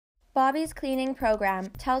bObi's cleaning program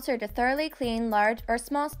tells her to thoroughly clean large or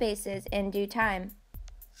small spaces in due time.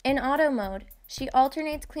 In auto mode, she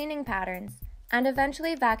alternates cleaning patterns and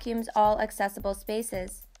eventually vacuums all accessible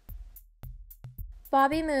spaces.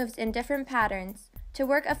 bObi moves in different patterns to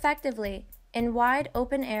work effectively in wide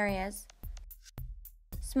open areas,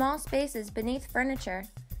 small spaces beneath furniture,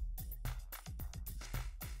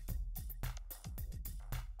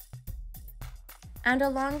 and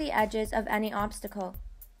along the edges of any obstacle.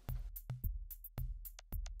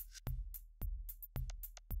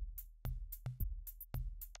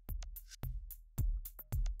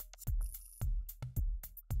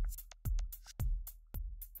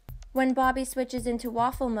 When bObi switches into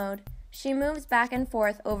waffle mode, she moves back and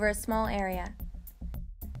forth over a small area.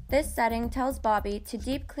 This setting tells bObi to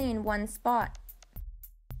deep clean one spot.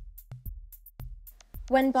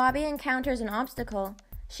 When bObi encounters an obstacle,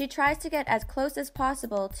 she tries to get as close as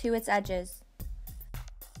possible to its edges.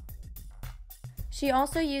 She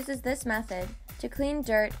also uses this method to clean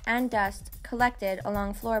dirt and dust collected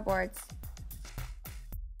along floorboards.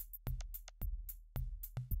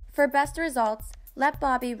 For best results, let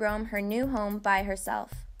bObi roam her new home by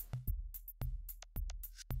herself.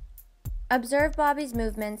 Observe bObi's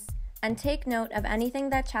movements and take note of anything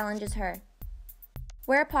that challenges her.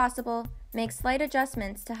 Where possible, make slight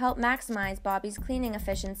adjustments to help maximize bObi's cleaning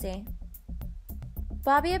efficiency.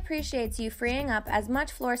 bObi appreciates you freeing up as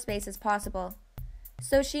much floor space as possible,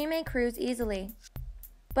 so she may cruise easily,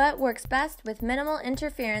 but works best with minimal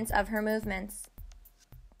interference of her movements.